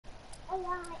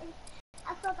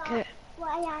Okay.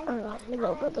 Hang on, my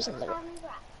little brother's in there.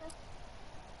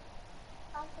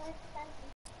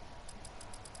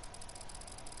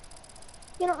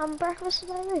 You're not having breakfast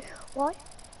today? Why?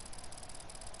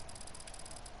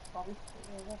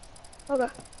 Okay.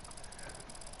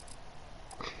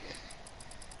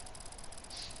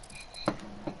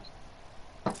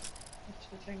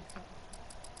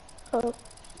 Oh.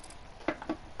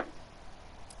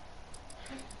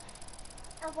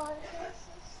 I want to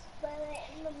spell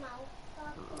it in the mouth.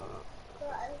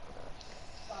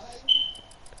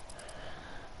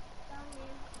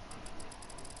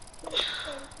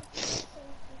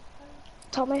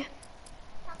 Tommy,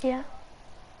 Yeah.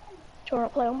 do you want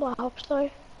to play on Black Ops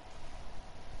 3?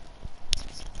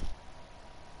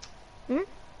 Hmm?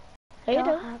 How you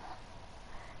doing?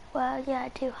 Well, yeah, I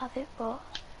do have it, but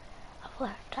I've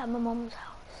left at my mum's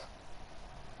house.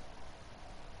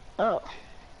 Oh.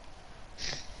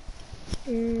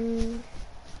 Do you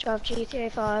have GTA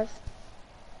 5?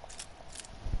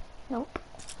 Nope.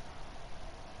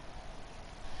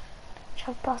 Do you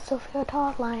have Battlefield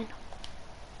Hardline?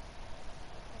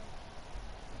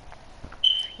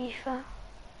 FIFA?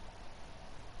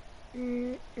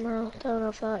 No, don't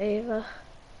have that either.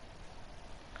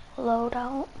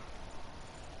 Loadout?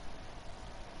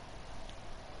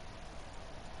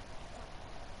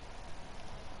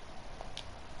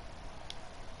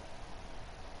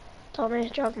 Tommy,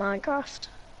 do you have Minecraft?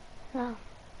 No.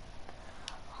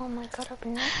 Oh my god, I've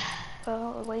been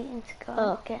waiting to go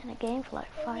Oh. get in a game for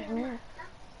like 5 minutes.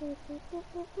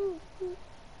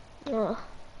 Oh.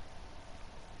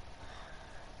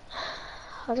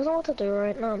 I don't know what to do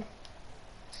right now.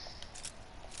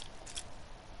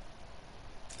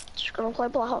 Just gonna play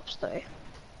Black Ops 3.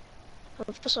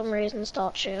 And for some reason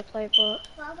start share play, but...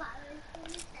 Well, I was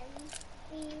going to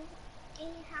say,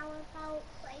 how about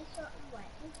play something with?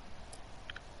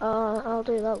 I'll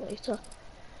do that later.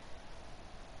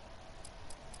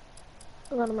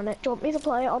 Hang on a minute, do you want me to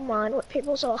play it online with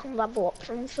people so I can level up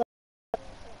from first?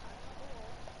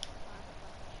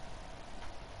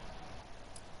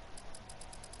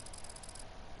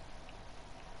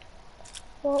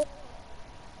 Well...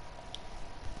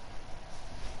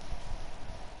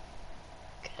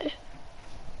 Okay.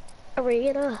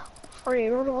 Arena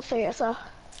or theatre?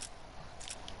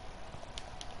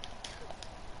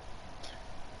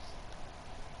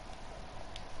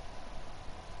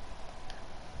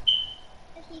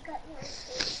 Have you got your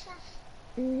theatre?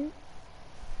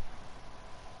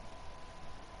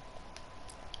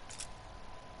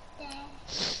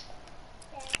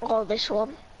 Oh, this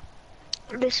one.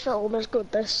 This film is good,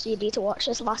 this. You need to watch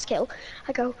this last kill.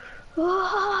 I go,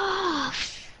 ah,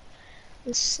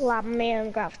 and slam me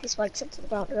and gravity spikes into the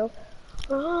ground and go,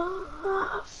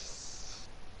 ah.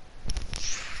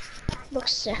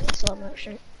 Looks sick, slow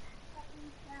motion.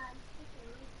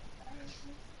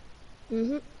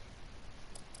 Who's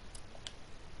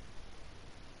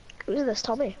this,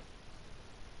 Tommy?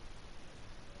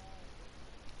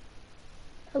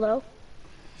 Hello?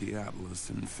 The Atlas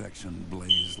infection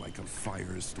blazed like a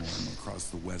firestorm across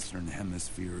the Western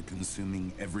Hemisphere,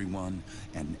 consuming everyone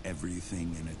and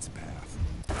everything in its path.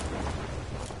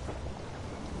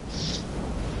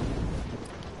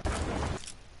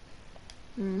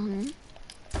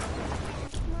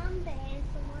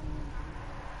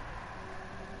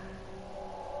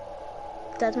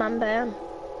 Dead man burn.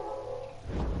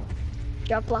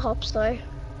 You have Black Ops 3.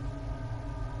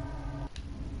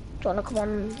 Do you want to come on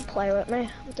and play with me?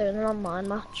 I'm doing an online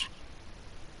match.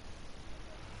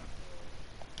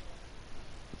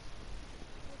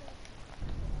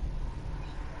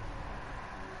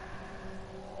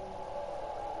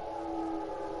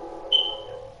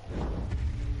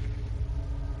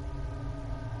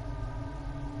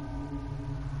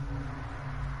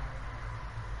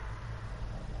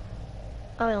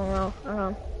 I don't know, hang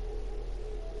on.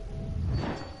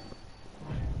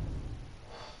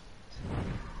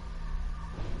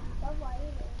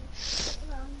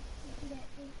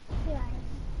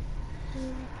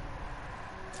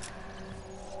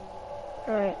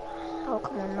 Alright, I'll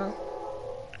come on now.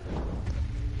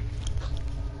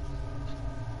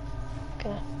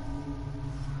 Okay.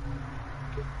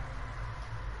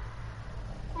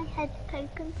 I had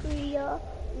taken through your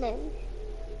nose.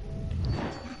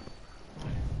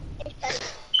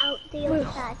 It's out the other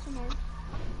side, you know.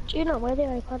 Do you know where the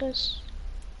iPad is?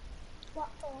 What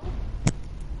for?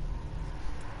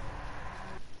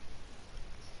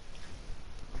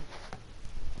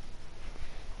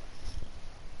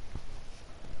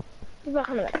 Be back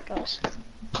in a minute, guys.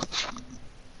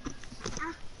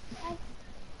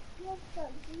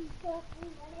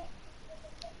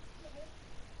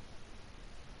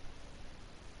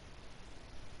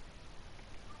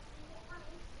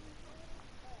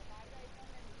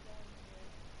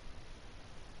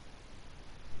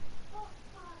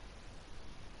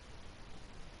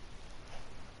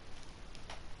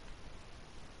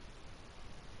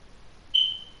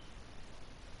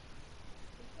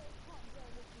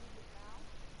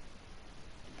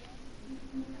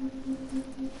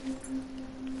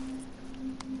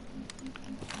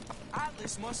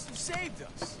 Atlas must have saved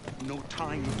us. No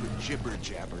time for jibber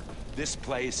jabber. This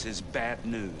place is bad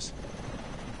news.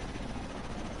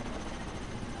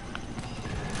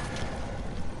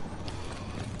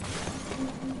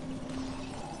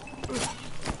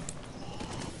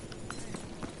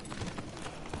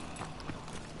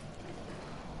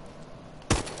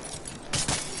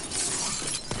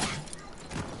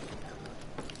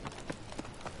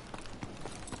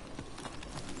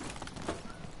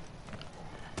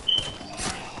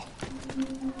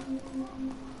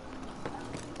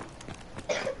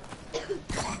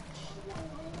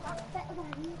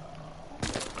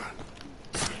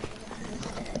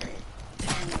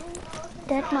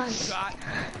 Dead man. Shot.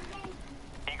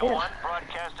 Eagle 1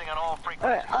 broadcasting on all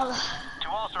frequencies. Alright, To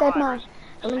all Dead man. survivors,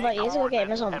 I'm about you to go get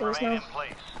my zombies remain in now.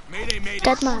 place. Mayday, mayday.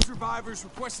 Dead man. Survivors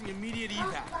requesting immediate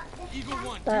evac. Eagle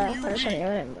 1, I do you just sent you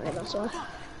read? an invite, that's why.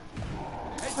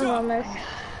 Heads Hang on, up. Nick.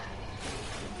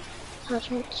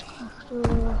 Attachments.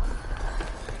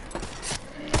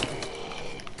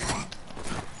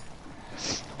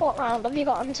 What round have you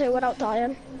got into without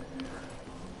dying?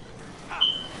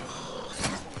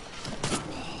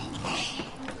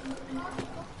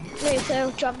 Me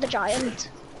too, drop the giant.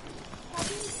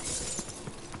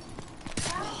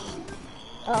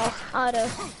 Oh, I do.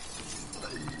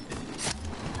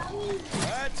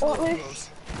 That's What, a little Luke? close.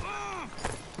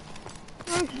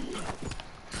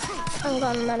 Hold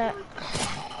on a minute.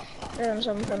 Doing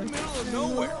something. Middle of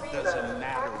nowhere. Doesn't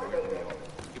matter where we go.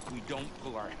 If we don't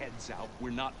pull our heads out, we're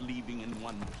not leaving in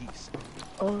one piece.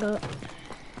 Hold up.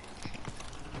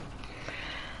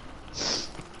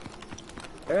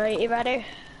 Right, you ready?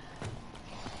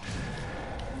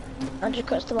 I just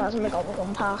customised my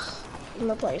gobblegum pack and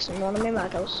replacing one of my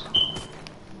medals.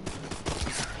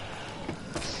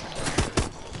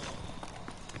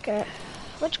 Okay,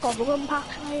 which gobblegum pack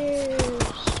should I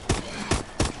use?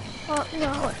 Oh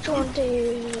no, which one to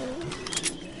use?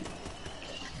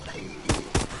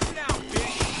 Get out,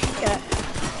 bitch. Okay.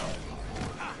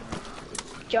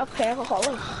 Do you have paper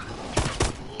holly?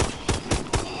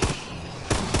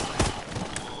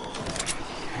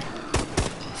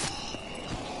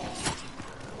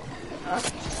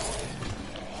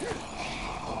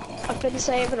 I've been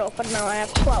saving up and now I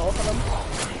have 12 of them.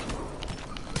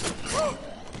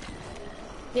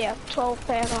 Yeah, 12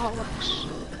 paperholics.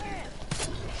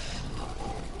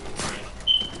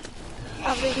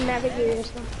 I've never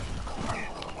used them.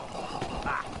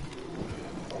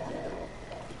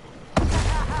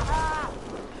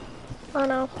 Oh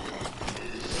no.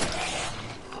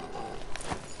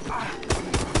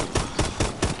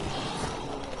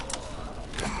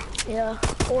 Yeah,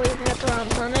 or you can get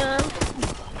around on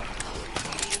it.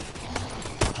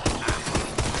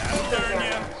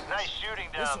 Nice shooting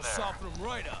This down will there. soften them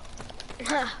right up.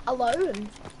 Alone.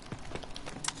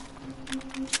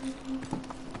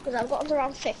 Because I've gotten to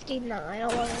around 59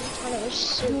 alone, and it was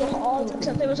super hard,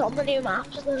 except it was on the new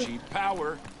maps. Then, Cheap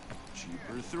power,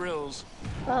 cheaper thrills.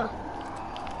 oh.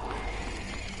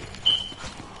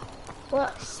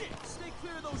 What? Shit, stay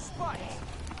clear of those spikes.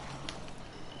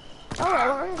 Oh,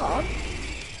 well, hang on.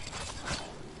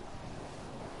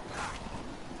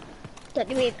 Don't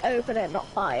you mean open it,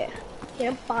 not buy it? You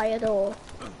don't buy a door.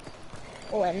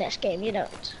 Or in this game, you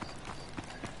don't.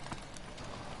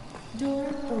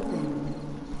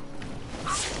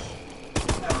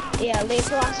 Yeah, leave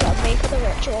the last zombie for the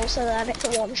ritual, so then it's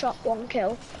a one shot, one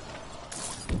kill.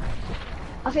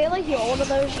 I feel like you're one of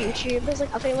those YouTubers,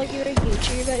 like I feel like you're a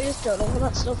YouTuber who's done all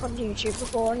that stuff on YouTube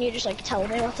before and you just like tell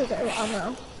me what to do, I don't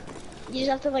know. You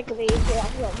just have to like leave the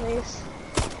last zombies.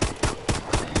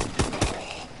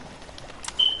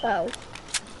 Oh.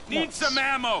 Need some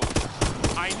ammo.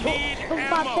 I need The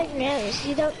bad ammo. thing is,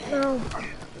 you don't know.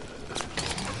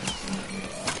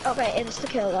 Okay, insta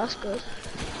kill, that's good.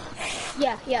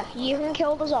 Yeah, you can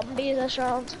kill the zombies this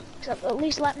round. Except at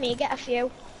least let me get a few.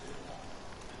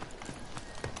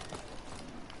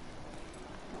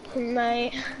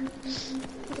 Mate.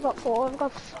 I've got 4, I've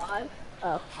got 5.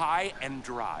 Oh. High and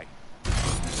dry.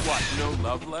 What, no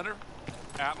love letter?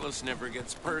 Atlas never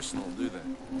gets personal, do they?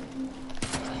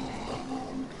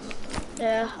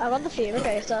 Yeah, I got the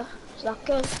fumigator. Is that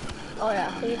good? Oh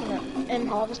yeah, leaving it in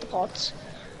harvest the pods.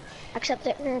 Except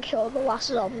it can kill the last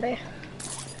zombie.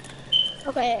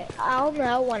 Okay, I'll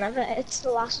know whenever it's the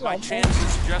last My zombie.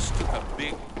 chances just took a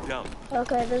big dump.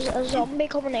 Okay, there's a zombie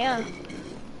coming here.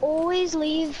 Always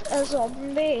leave a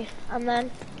zombie, and then,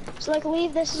 so like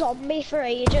leave this zombie for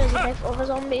ages, and if other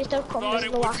zombies don't come, this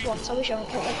is the last one, so we shouldn't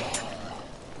kill it.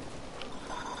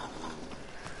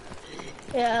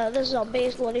 Yeah, this zombie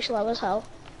is bloody slow as hell.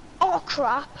 Oh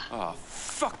crap! Oh,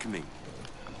 fuck me.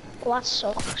 Well, that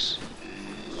sucks.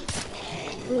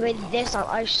 With this,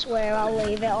 I swear I'll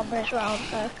leave it on this round.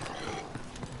 So.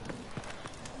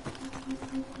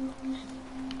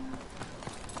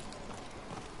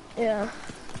 Yeah.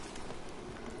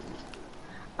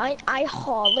 I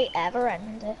hardly ever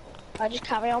end it. I just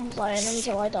carry on playing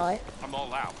until I die. I'm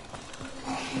all out.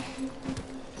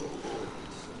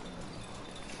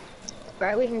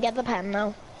 Right, we can get the pen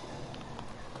now.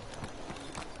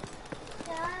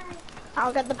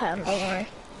 I'll get the pen, don't worry.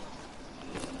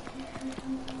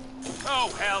 Oh,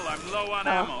 hell, I'm low on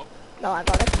ammo. No, I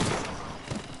got it.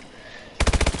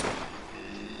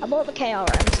 I bought the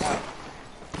KRM,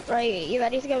 so. Right, you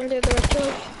ready to go and do the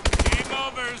ritual? Game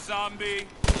over, zombie.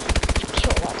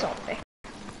 Kill that zombie.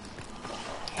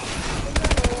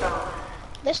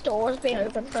 This door's been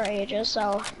open for ages,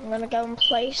 so I'm gonna go and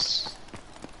place.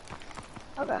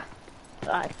 Okay.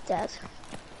 Right, dead.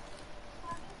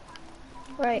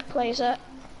 Right, place it.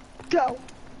 Go!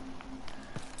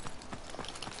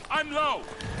 I'm low.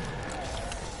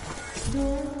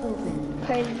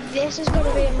 Okay, this is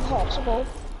gonna be impossible.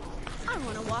 I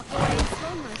want to walk away in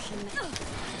slow motion.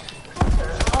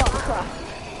 Oh crap.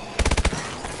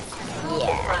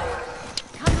 Yeah.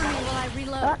 Cover me while I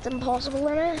reload. That's impossible,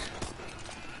 isn't it?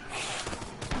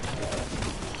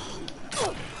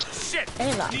 Shit.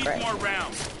 Ain't that Need great. more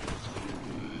rounds.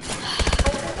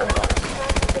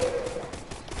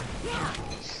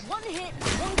 One hit,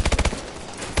 one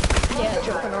kill. Yeah,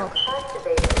 jumping up.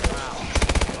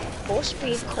 Full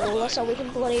speed cola so we can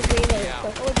bloody reload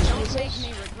quickly. Don't make Jesus.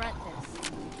 me regret this.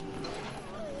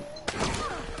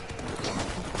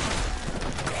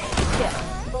 Yeah.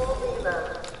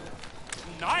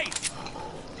 Nice.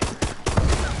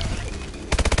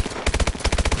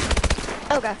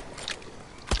 Okay.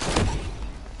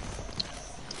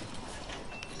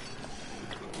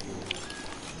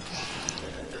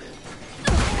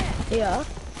 Yeah.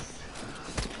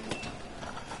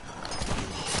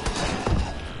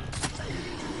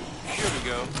 Here we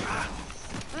go.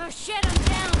 Oh shit, I'm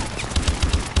down.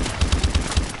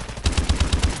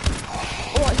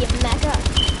 Oh, you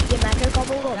mega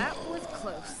gobbled up. That was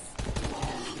close.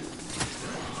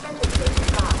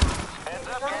 Heads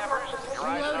up, campers.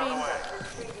 Drive's on the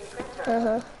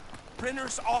way.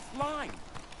 Printer's offline.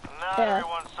 Not Yeah.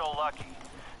 everyone's so lucky.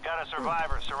 Got a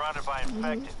survivor surrounded by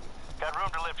infected. Got room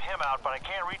to lift him out, but I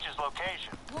can't reach his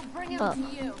location. We'll bring him Oh. to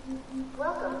you.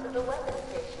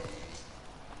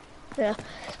 Yeah.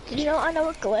 Did you know I know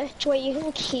a glitch where you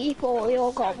can keep all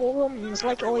your gobble ones,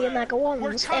 like all your mega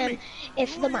ones, and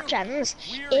if the match ends,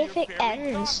 if it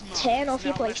ends, turn off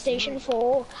your PlayStation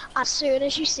 4 as soon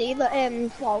as you see the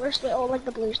forest with all like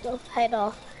the blue stuff, head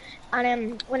off.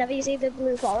 And whenever you see the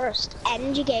blue forest,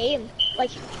 end your game. Like,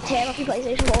 turn off your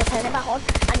PlayStation 4, turn it back on,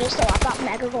 and you'll still have that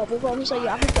mega gobble gun, so you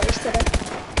haven't wasted it.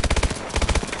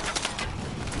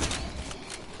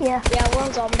 Yeah. Yeah, we're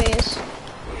on zombies.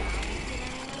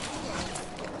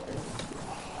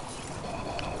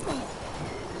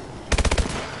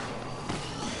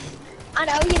 I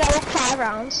know, you know, 5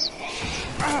 rounds.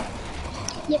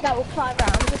 You know, 5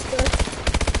 rounds is good.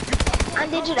 And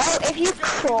did you know, if you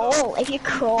crawl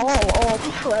or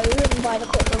prone by the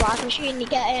quick revive machine, you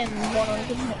get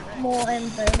 100 more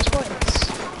bonus points.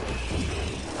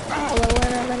 Hello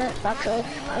in a minute, that's all.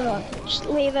 Hang on, just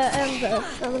leave it there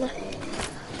for a minute.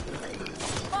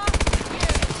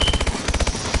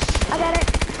 I got it.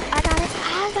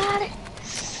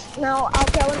 No, I'll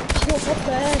go and pull up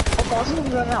there. Oh god, I'm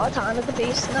running out of time with the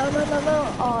beast. No.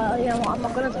 Oh, you know what, I'm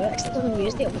not gonna do it because it doesn't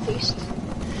use the other beast.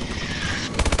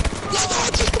 Yeah,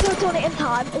 just because I've done it in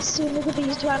time. As soon as the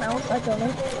beast ran out, I've done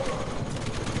it.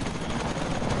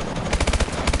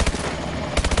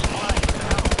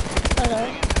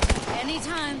 Okay.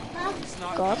 Anytime.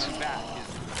 God.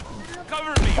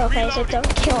 Cover me. Okay, so Reloading.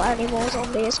 don't kill any more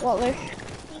zombies, Waller.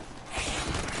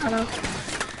 I know.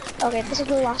 Okay, this is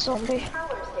the last zombie.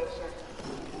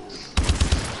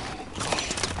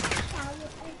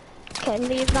 Okay,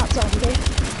 leave that zombie.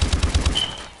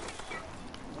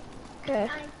 Okay.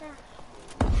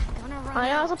 I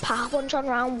know there's a power punch on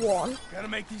round 1. Gotta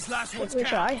make these last ones Should we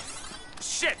try? count.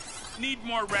 Shit. Need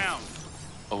more rounds.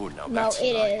 Oh, no, No, that's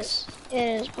it nice. is.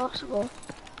 It is possible.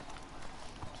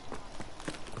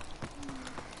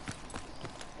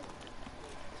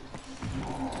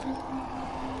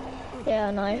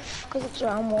 Yeah, knife, because it's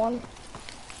round 1.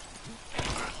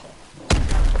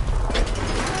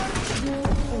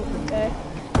 Okay.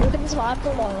 You can survive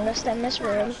the longest in this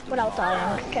room without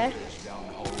dying, okay?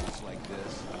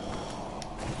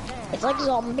 It's like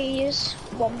zombies,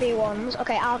 1v1s.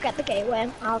 Okay, I'll get the gateway.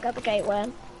 Okay,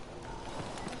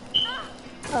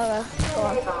 go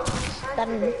on.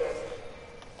 Then...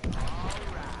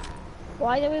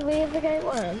 Why do we leave the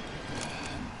gateway?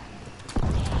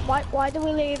 Why do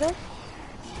we leave it?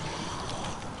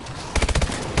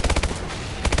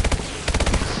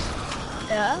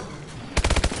 Yeah?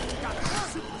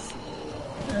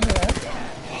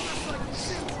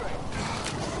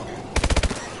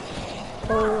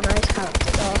 Oh, nice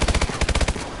character dog.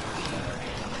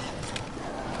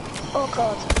 Oh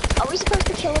god. Are we supposed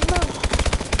to kill him now?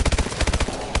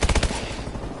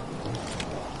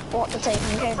 What, to take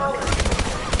him again?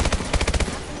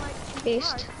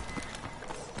 Beast.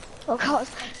 Oh god.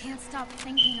 I can't stop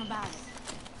thinking about it.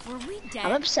 Were we dead?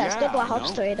 I'm obsessed with Black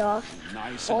Ops 3, dog.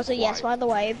 Nice and Also, yes, by quiet. the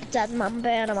way, Dead Mamba,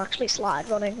 and I'm actually slide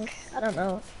running. I don't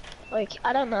know. Like,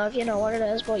 I don't know if you know what it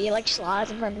is, but you like slide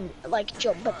and then like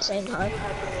jump at the same time.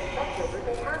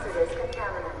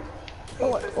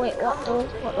 Oh, wait, what door?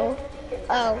 What door?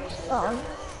 Oh,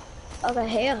 over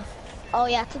here. Oh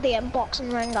yeah, to the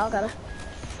unboxing ring, I'll get it.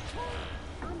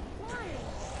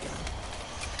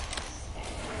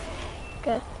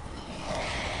 Okay.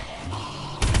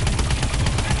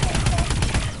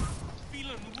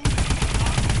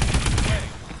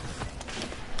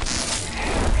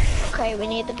 Okay, we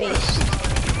need the beast.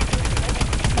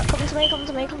 Come to me, come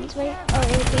to me, come to me. Oh,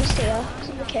 we need the beast here. It's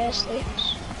in the care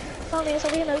sleeps. Oh, yes,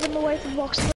 I'll be in the way from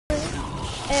boxing ring.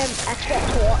 Xbox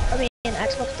what? I mean,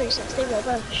 Xbox 360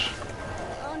 rubbish.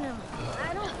 Oh no.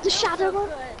 I don't The Shadow feel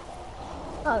Man?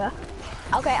 good. Okay.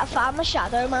 Okay, I found the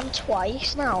Shadow Man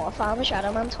twice now. I found the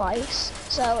Shadow Man twice.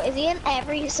 So, is he in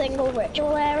every single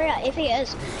ritual area? If he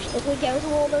is, if we go to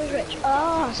all those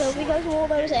so if we go to all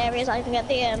those areas, I can get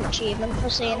the achievement for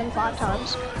seeing him 5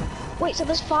 times. Wait, so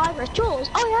there's 5 rituals?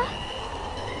 Oh yeah.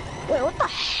 Wait, what the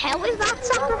hell is that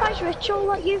sacrifice ritual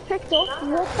that you picked up?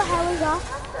 What the hell is that?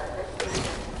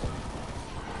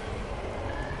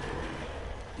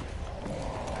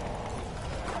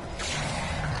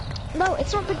 No,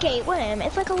 it's not the gate worm.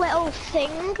 It's like a little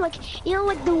thing, like, you know,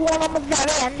 like the one on the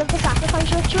very end of the sacrifice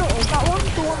rituals. That one,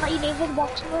 the one that you need for the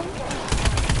boxing ring.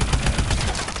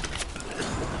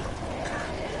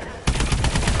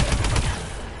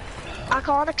 I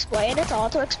can't explain. It's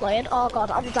hard to explain. Oh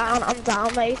god, I'm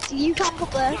down, mate. You can't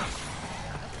up there.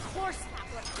 Of course that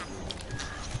would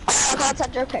happen. I can't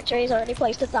send you a picture. He's already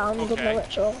placed it down under the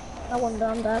ritual. No wonder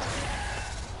I'm dead.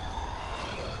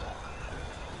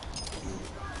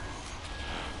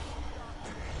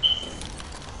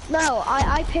 No,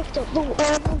 I picked up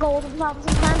the golden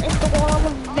fountain pen. It's the one on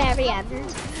the very end.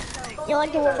 You know,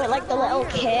 like the one with like the little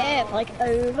curve, like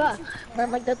over, and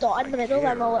then like the dot in the middle,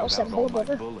 and the little symbol above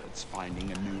it. Bullets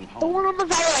finding a new home. The one on the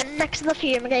very end next to the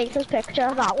fumigator's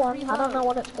picture, that one. I don't know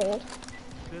what it's called.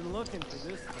 Been looking for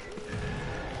this.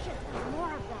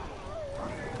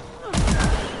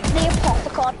 The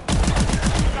Apothicon.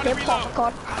 The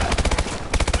Apothicon.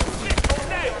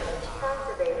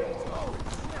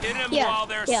 Hit him Yeah, while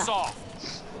they're yeah. soft.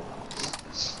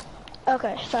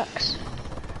 Okay, thanks.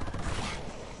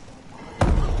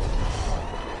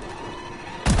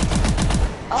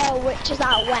 Oh, which is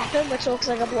that weapon, which looks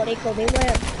like a bloody gummy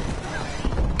worm.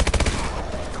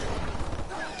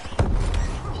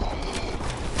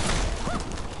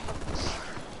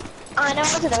 I know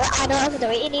how to do it, I know how to do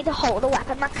it. You need to hold a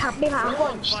weapon that can't be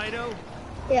half-punched. Fido.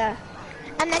 Yeah.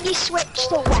 And then you switch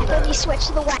the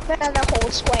weapon, and then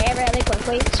hold square really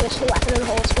quickly. Switch the weapon and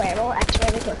hold square or X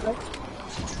really quickly.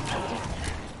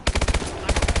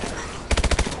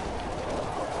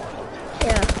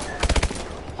 Yeah.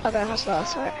 Okay, that's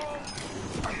that, alright.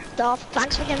 Dolph,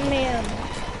 thanks for giving me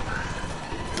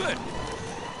Good.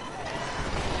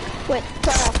 Wait,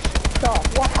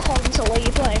 Dolph, what console are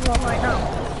you playing on right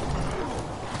now?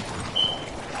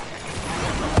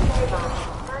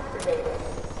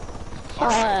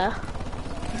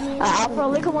 I'll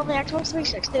probably come on the Xbox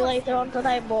 360 later on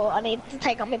today, but I need to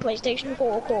take on my PlayStation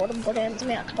 4 cord and put it into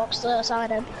my Xbox to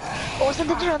sign in. Also,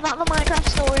 did you know about the Minecraft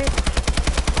story?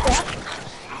 What?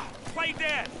 Play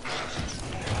dead.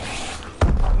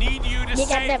 Need you to You get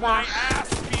save it my back. ass,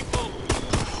 people.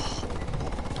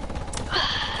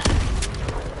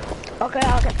 Okay,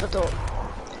 I'll get the door.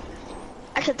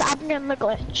 I said I'm getting the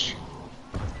glitch.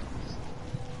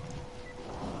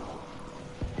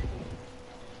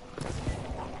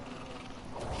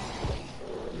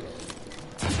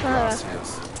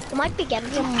 I might be getting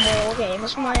some more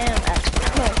games for my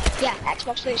Xbox. No, yeah,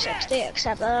 Xbox 360,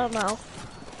 except I don't know.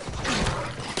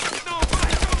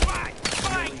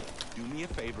 Do me a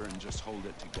favor and just hold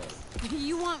it together.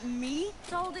 You want me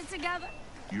to hold it together?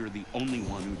 You're the only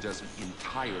one who doesn't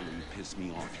entirely piss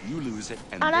me off. You lose it,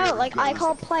 and I know, there like, I goes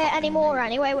can't play it anymore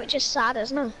anyway, which is sad,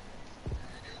 isn't it?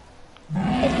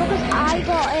 It's because I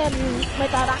got my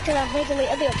dad accidentally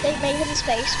deleted the update making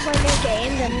space for my new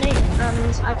game, didn't he?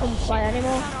 And I couldn't play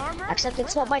anymore. Except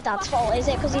it's not my dad's fault, is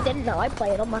it? Because he didn't know I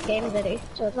played on that game, did he?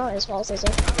 So it's not his fault, is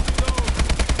it?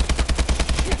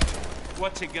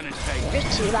 What's it gonna take?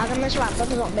 Just teabagging this random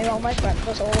zombie while my friend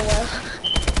was all the way.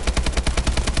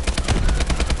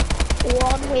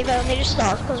 One, we've only just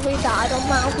started because we died on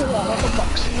round 1 on the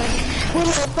boxing ring. We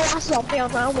lived the last zombie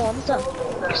on round 1,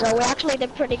 so we actually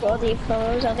did pretty good even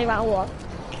though it was only round 1.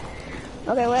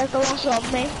 Okay, where's the last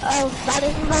zombie? Oh, that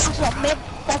isn't the last zombie.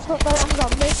 That's not the last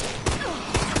zombie.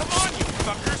 Come on, you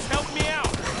fuckers, help me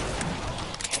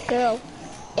out! Girl,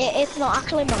 it's not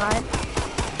actually mine.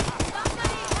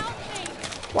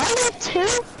 Why are there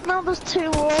 2? No, there's 2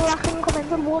 more that can come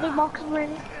into the water boxing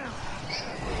ring.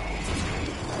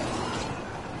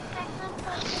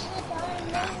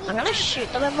 I'm gonna shoot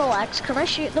them in the legs. Can I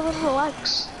shoot them in the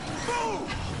legs?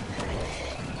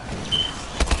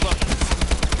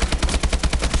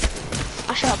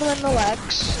 I shot them in the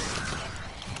legs.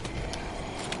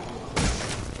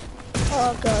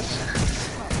 Oh god.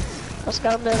 Let's go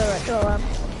and do the ritual then.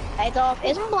 Hey dog,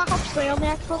 isn't Black Ops 3 on the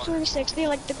Xbox 360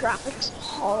 like the graphics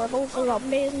horrible for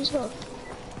zombies and stuff?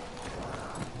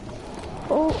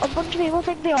 Oh, a bunch of people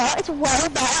think they are. It's well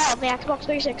better on the Xbox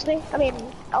 360. I mean,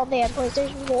 on the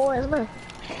PlayStation 4, isn't it?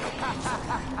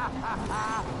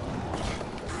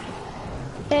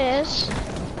 It is.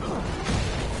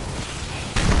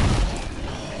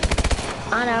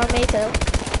 I know, me too.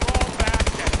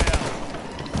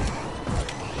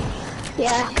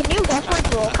 Yeah, can you watch my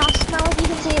broadcast now if you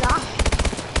can see that?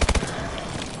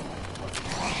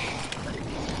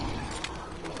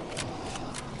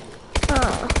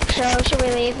 Oh, so should we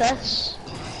leave this?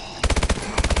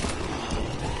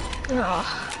 Oh.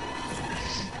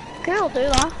 Okay, I'll do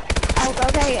that.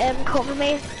 Okay, cover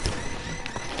me.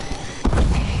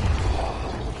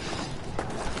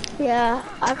 Yeah,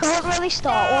 I can't really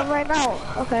start one right now.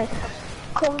 Okay.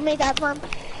 Cover me, dead man.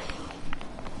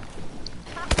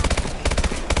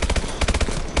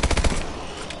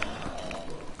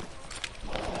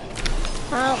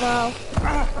 I don't know.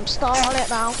 I'm starting it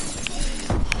now.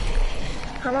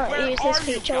 Cannot use this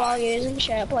feature while using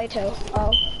SharePlay too.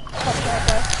 Oh, stop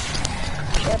SharePlay.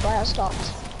 SharePlay has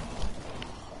stopped.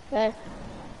 Okay,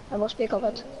 I must be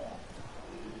covered.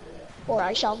 Or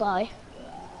I shall die.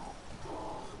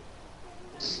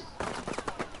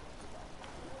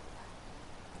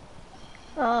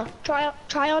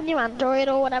 Try on your Android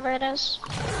or whatever it is.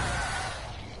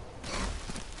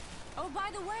 Oh, by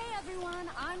the way, everyone,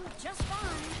 I'm just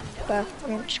fine. Okay,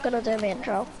 I'm just gonna do my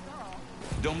intro.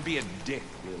 Don't be a dick,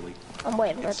 Lily. I'm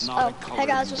waiting for it. Oh, hey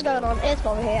guys, what's going on? It's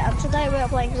Bobby here, and today we are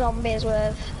playing zombies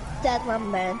with Dead Man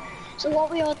Man. So what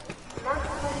we are...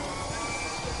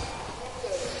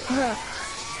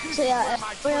 So yeah,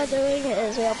 what we are doing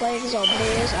is we are playing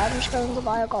zombies. I'm just going to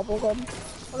buy a gobble gum.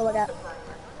 What do I get?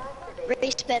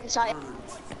 Respins,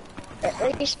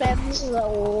 respins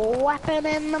the weapon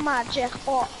in the magic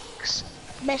box.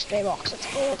 Mystery box, it's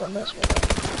called in this one.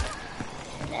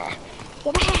 Yeah.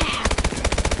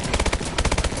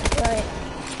 Right.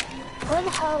 Where the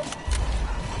hell?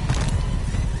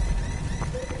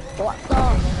 What the?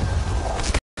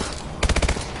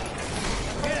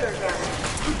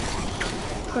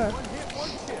 Huh.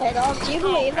 Hey dog, do you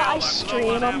believe that I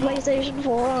stream on PlayStation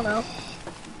 4 or no?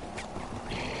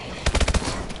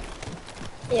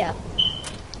 Yeah.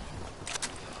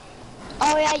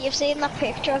 Oh yeah, you've seen that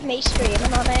picture of me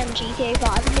streaming on GTA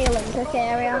 5 in the Olympic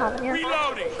area, haven't you?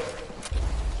 Reloading!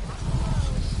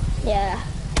 Yeah.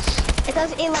 It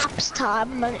does elapsed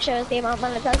time and it shows the amount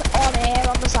and it says on air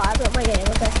on the side of my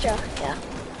gamer picture. Yeah.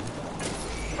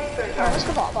 I almost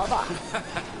forgot about that.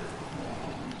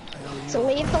 So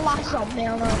leave the last zombie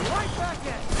on there.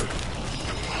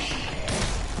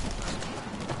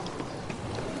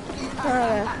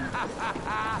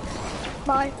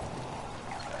 Bye.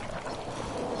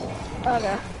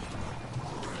 Okay.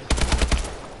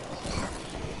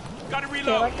 Gotta I reload.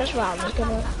 feel like this round is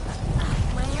gonna...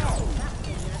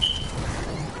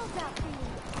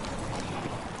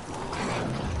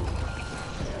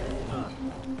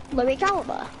 Louis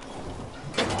Caliber.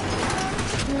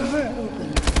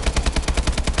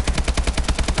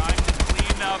 Time to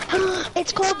clean up.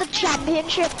 It's called the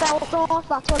Championship Belt Off,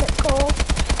 that's what it's called.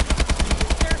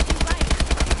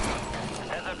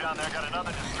 Heads up down there, got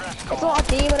another distress It's call. not a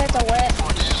demon, it's a witch.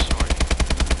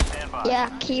 Stand by. Yeah,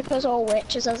 keepers or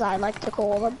witches as I like to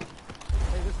call them.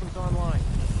 Hey, this one's online.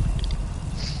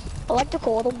 I like to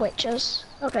call them witches.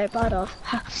 Okay, bad off.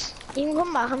 You can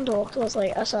come back and talk to us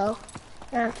later, so...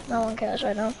 Yeah, no one cares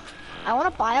right now. I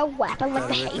want to buy a weapon like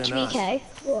the HVK.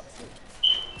 What?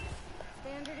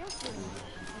 Standard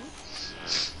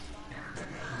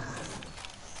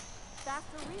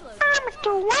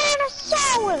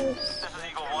Tyrannosaurus! This is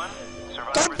Eagle 1.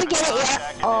 Don't forget it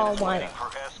yet. Oh my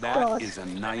That God. is a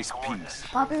nice piece.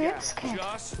 Bobby Rips kid.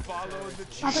 Just follow the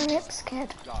chief. Bobby Rips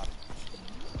kid.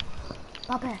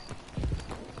 Bobby.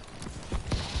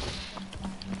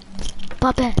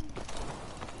 Bobby.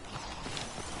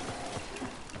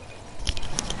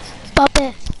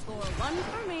 Bobby. Score one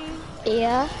for me.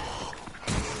 Yeah.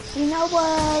 You know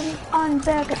on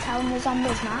Burger Town the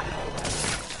zombies map?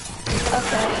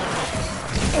 Okay.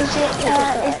 Is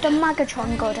the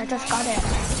Magatron good? I just got it.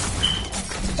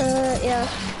 Yeah.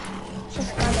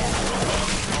 Just got it.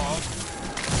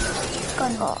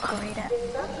 Gonna upgrade it.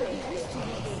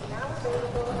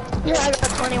 Yeah, I got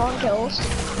 21 kills.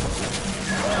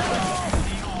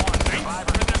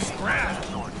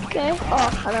 Okay.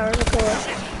 Oh, and there was a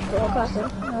cool question.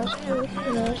 That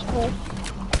was cool.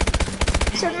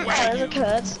 Certain errors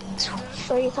occurred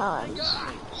 3 times,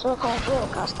 so I can't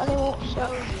broadcast anymore, so...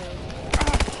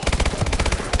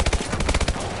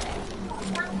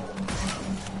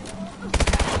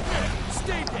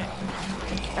 Stay dead.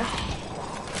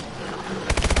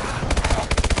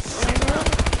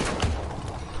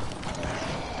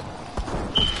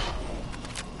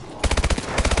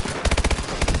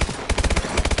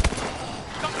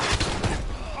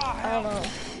 I don't know.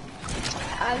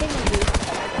 I didn't use it.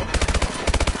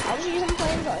 I was using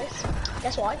plain voice.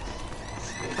 Guess why?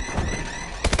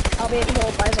 I'll be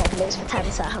ignored by zombies for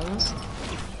 10 seconds.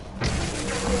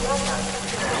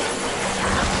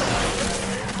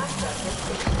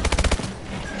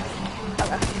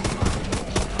 Okay.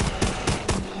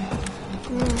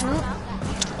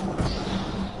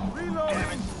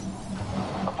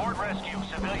 Abort rescue.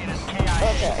 Civilian is KIA.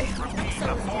 Okay. Repeat,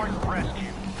 abort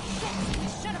rescue.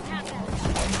 Should have had that.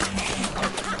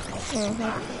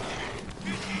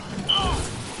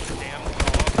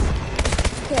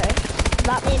 Okay.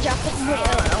 That means you have to wait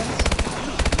around.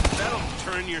 That'll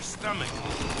turn your stomach.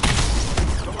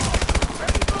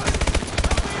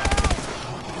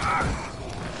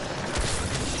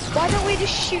 Why don't we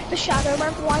just shoot the Shadow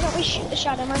Man? Why don't we shoot the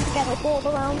Shadow Man to get like all the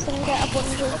rounds and get a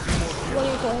bunch of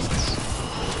blue points?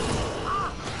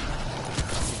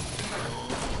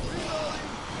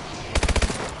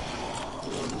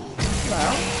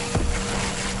 Well,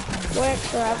 works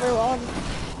for everyone.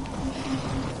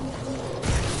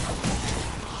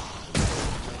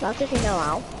 That's if you know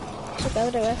how. So go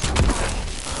do it.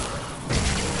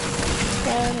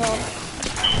 Going on.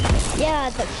 Yeah,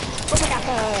 the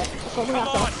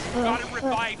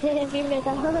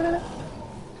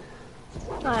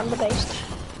I'm the beast.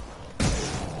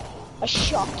 A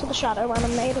shot to the Shadow Man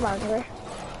and made him angry.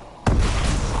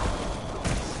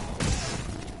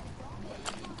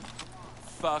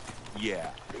 Fuck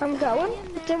yeah. I'm going.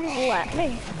 It didn't let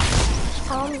me.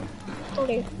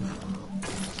 Bloody.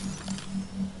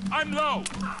 I'm low.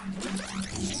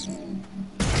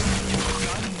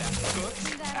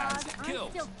 I'm Kills.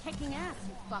 still kicking ass,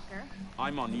 you fucker.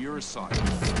 I'm on your side.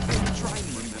 Try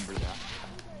and remember that.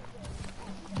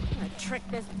 I'm gonna trick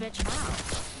this bitch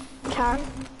out. Can.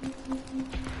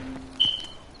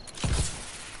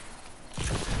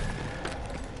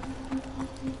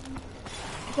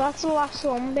 If that's the last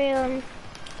zombie, I'm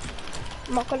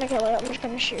not gonna kill it, I'm just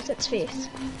gonna shoot its face.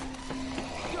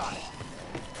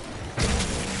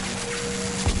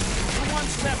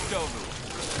 One's left over.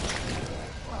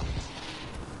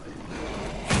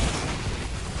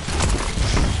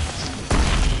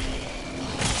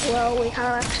 Well, we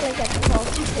can't actually get the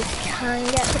pot. We can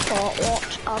get the pot.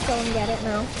 Watch, I'll go and get it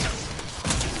now.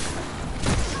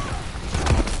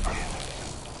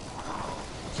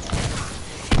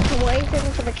 I'm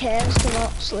waiting for the kids to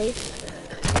not sleep.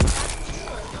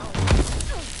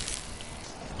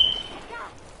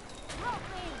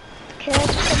 The kids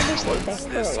are gonna be sleeping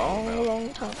for a long, long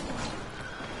time.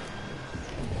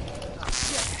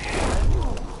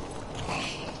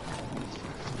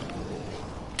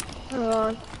 Hang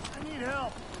on. I need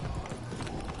help.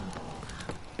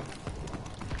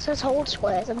 It says hold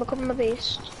square to become a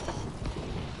beast.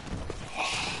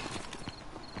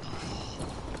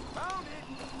 Found it.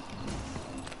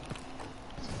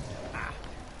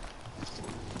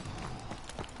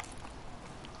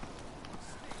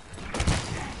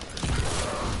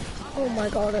 Oh my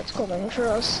god, it's coming for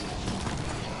us.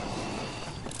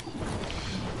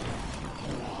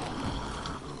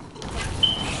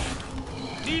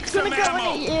 Need It's some gonna go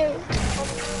ammo. at you.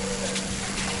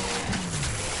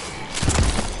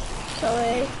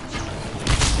 Sorry.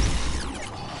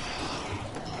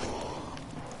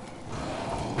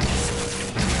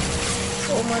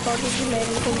 Oh my god, did you make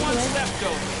me come to One's me? left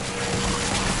over.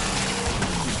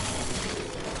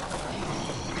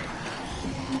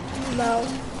 No,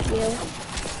 you.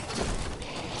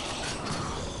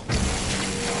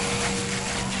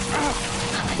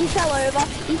 He fell over.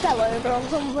 He fell over on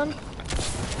something.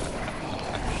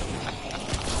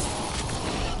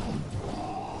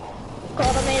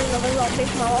 God, I made another zombie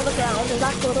from out of the ground. Is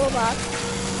that good or bad?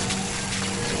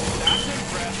 That's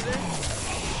impressive.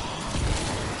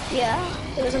 Yeah,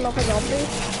 there was another zombie.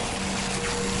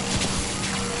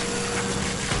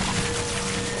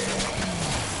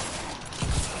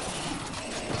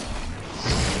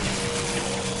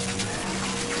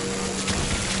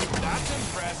 That's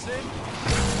impressive.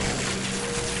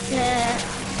 Yeah.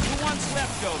 Who wants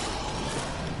leftovers?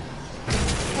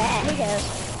 Yeah, who cares?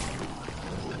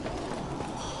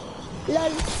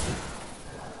 Lol.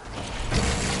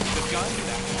 The gun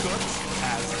that cooks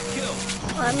has killed.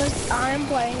 I'm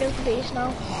playing as the beast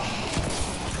now.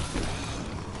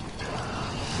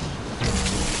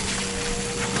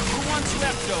 Who wants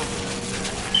leftovers?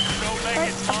 Don't make it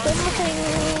I've fun. done the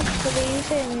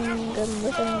thing, and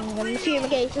the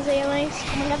fumigator's here, mate.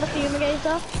 Come and get the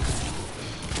fumigator.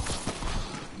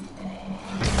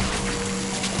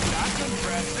 That's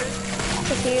impressive.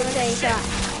 The fumigator.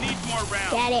 Need more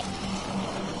rounds. Get it.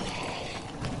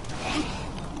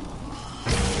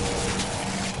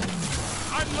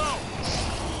 I'm low.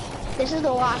 This is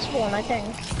the last one, I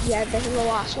think. Yeah, this is the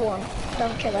last one.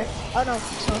 Don't kill it. Oh no,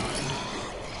 it's not.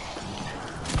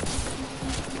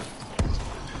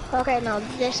 Okay, no,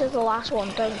 this is the last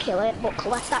one. Don't kill it, but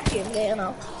collect that fumigator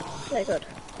now. Very good.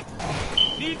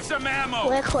 Need some ammo.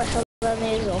 We're quicker than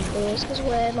these zombies, because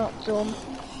we're not dumb.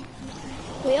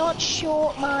 We aren't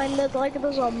short-minded like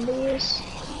the zombies.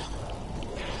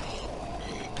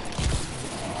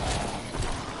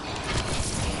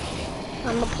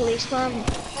 I'm the policeman.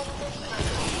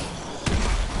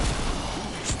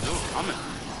 Still coming.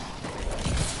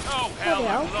 Oh hell, Bloody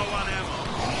I'm hell. low on ammo.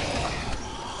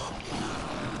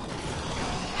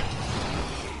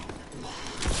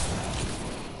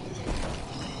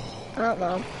 I don't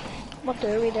know. What do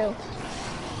we do?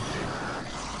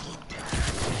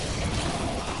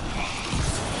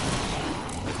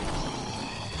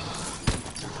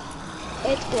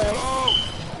 It's blue. Oh,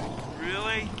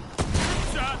 really?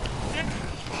 Shot.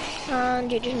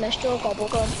 And you just missed your gobble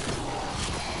gum.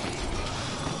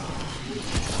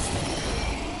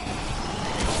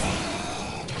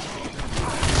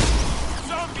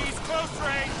 Zombies close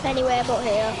range. Anywhere but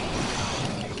here.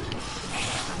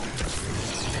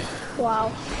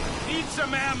 Wow. Need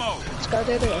some ammo. Let's go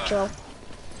do the ritual.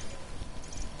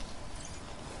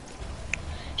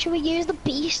 Should we use the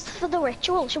beast for the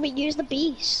ritual? Should we use the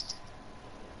beast?